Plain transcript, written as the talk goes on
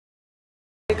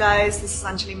Hey guys, this is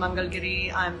Anjali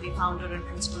Mangalgiri. I'm the founder and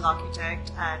principal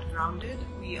architect at Grounded.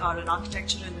 We are an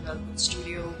architecture and development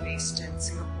studio based in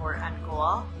Singapore and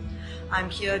Goa. I'm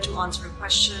here to answer a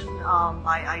question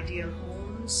by Ideal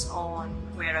Homes on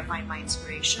where I find my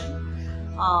inspiration.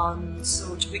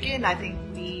 So to begin, I think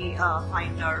we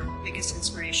find our biggest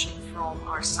inspiration from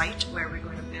our site where we're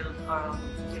going to build a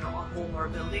home or a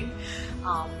building.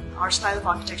 Our style of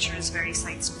architecture is very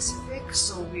site specific,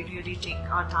 so we really take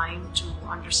our time to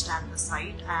understand the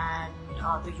site and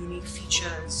the unique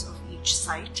features of each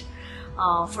site.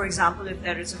 For example, if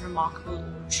there is a remarkable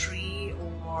old tree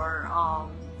or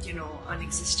an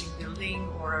existing building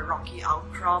or a rocky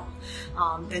outcrop,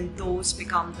 then those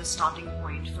become the starting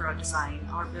point for our design.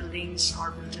 Our buildings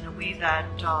are built in a way that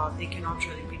they cannot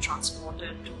really be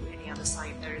transported to any other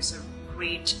site. There is a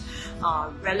great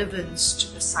relevance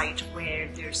to the site where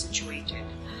they're situated.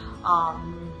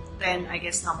 Then I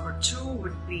guess number two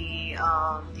would be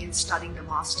in studying the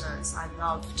masters. I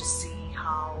love to see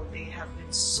how they have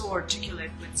been so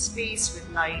articulate with space, with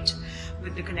light,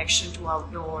 with the connection to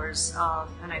outdoors,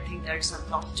 and I think there's a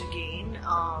lot to gain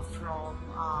from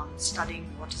studying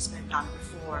what has been done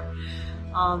before.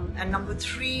 And number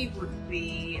three would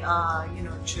be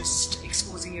just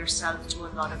exposing yourself to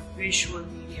a lot of visual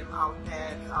medium out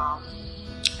there,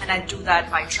 and I do that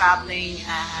by traveling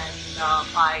and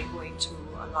by going to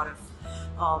a lot of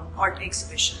art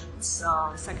exhibitions.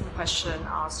 The second question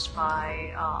asked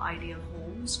by Ideal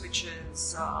Homes, which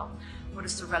is what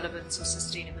is the relevance of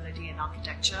sustainability in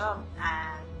architecture?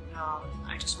 And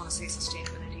I just want to say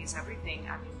sustainability is everything.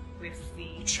 I mean, if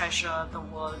we treasure the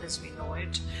world as we know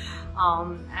it,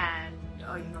 and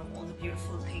all the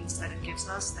beautiful things that it gives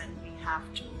us, then we have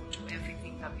to do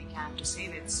everything that we can to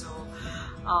save it. So,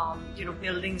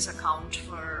 buildings account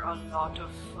for a lot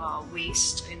of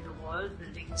waste in the world.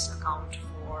 Buildings account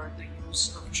for the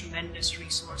use of tremendous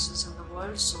resources in the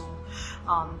world. So,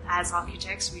 as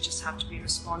architects, we just have to be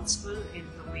responsible in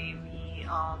the way we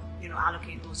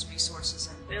allocate those resources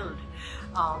and build.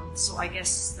 So I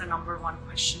guess the number one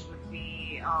question would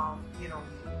be,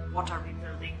 what are we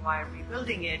building? Why are we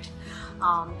building it?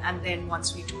 And then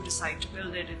once we do decide to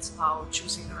build it, it's about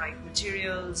choosing the right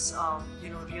materials,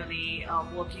 really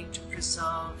working to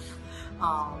preserve,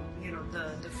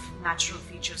 the natural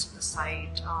features of the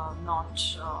site, not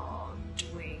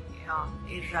doing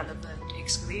irrelevant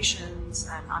excavations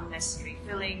and unnecessary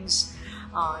fillings.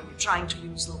 You're trying to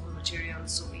use local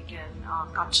materials so we can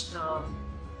cut the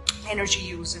energy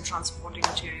use in transporting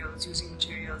materials, using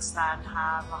materials that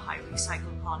have a high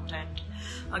recycled content.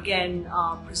 Again,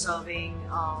 preserving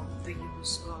the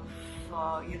use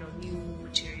of new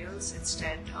materials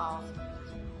instead of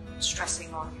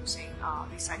stressing on using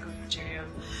recycled material,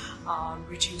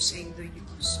 reducing the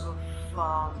use of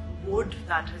wood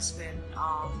that has been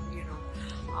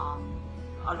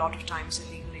a lot of times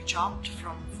illegally chopped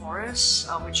from forests,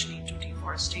 which lead to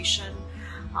deforestation.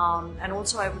 And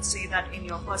also I would say that in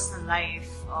your personal life,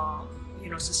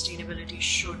 sustainability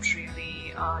should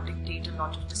really dictate a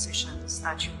lot of decisions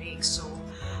that you make. So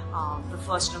the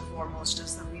first and foremost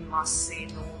is that we must say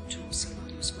no to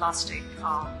single-use plastic.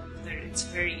 It's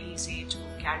very easy to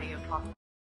carry a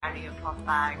cloth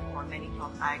bag or many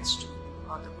cloth bags to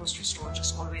the grocery store,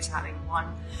 just always having one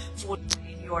fold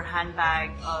in your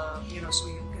handbag, so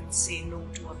you can say no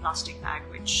to a plastic bag,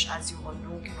 which, as you all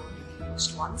know, can only be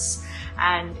used once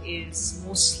and is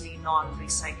mostly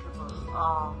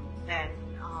non-recyclable. Then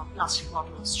plastic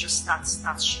bottles,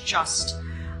 that's just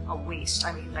a waste.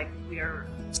 I mean, like, we're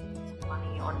spending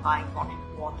money on buying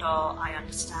bottled water. I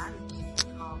understand.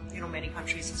 Many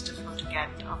countries it's difficult to get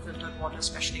filtered water,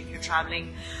 especially if you're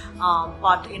traveling.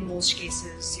 But in most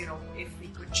cases, if we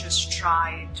could just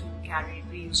try to carry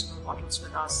reusable bottles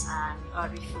with us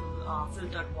and refill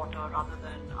filtered water rather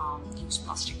than use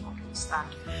plastic bottles, that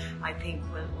I think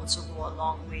will also go a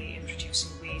long way in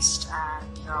reducing waste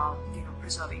and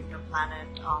preserving the planet.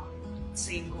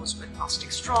 Same goes with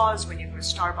plastic straws. When you go to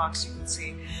Starbucks,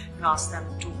 you can ask them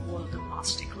to hold the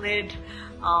plastic lid.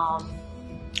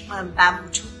 Bamboo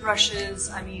toothbrushes.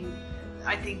 I mean,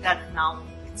 I think that now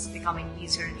it's becoming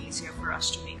easier and easier for us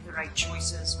to make the right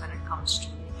choices when it comes to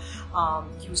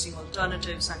using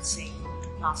alternatives and saying no to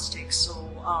plastic. So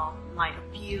my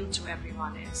appeal to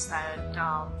everyone is that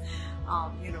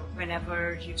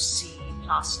whenever you see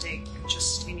plastic,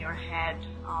 just in your head,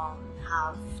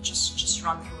 have just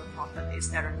run through a thought that, is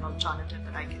there an alternative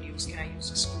that I can use? Can I use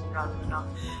a spoon rather than a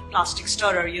plastic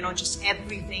stirrer? Just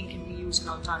everything can be used an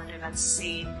alternative, and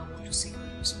say no to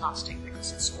single-use plastic,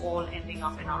 because it's all ending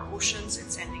up in our oceans,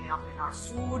 it's ending up in our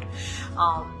food,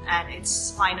 and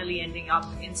it's finally ending up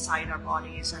inside our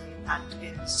bodies. I mean, that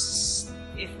is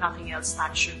if nothing else,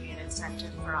 that should be an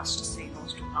incentive for us to say no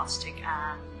to plastic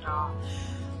and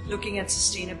looking at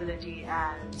sustainability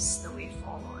as the way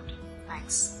forward.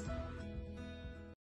 Thanks.